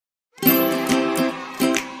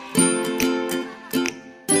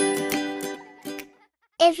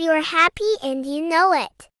if you're happy and you know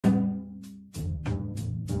it.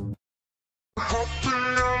 Happy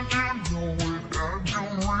and you know it, and you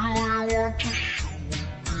really want to show it.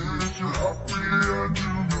 If you're happy and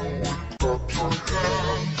you know it, clap your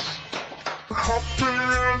hands. Happy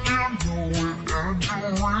and you know it, and you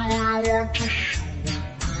really want to show it.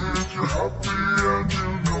 If you're happy and you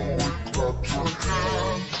know it, clap your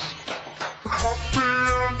hands. Happy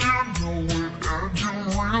and you know it, and you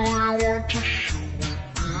really want to show it.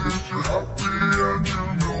 If you're happy and you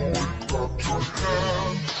know it, clap your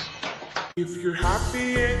hands. If you're happy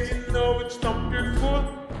and you know it, stomp your foot.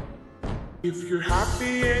 If you're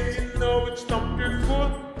happy and you know it, stomp your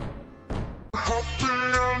foot. Happy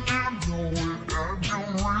and you know it, and you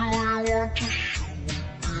really want to show it.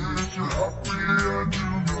 If you're happy and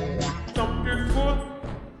you know it, stomp your foot.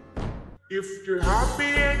 If you're happy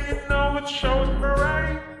and you know it, show it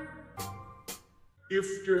parade. If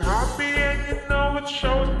you're happy and you know it,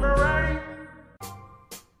 show it parade.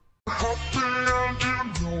 Happy and you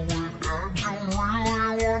know it, and you really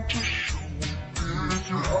want to show it.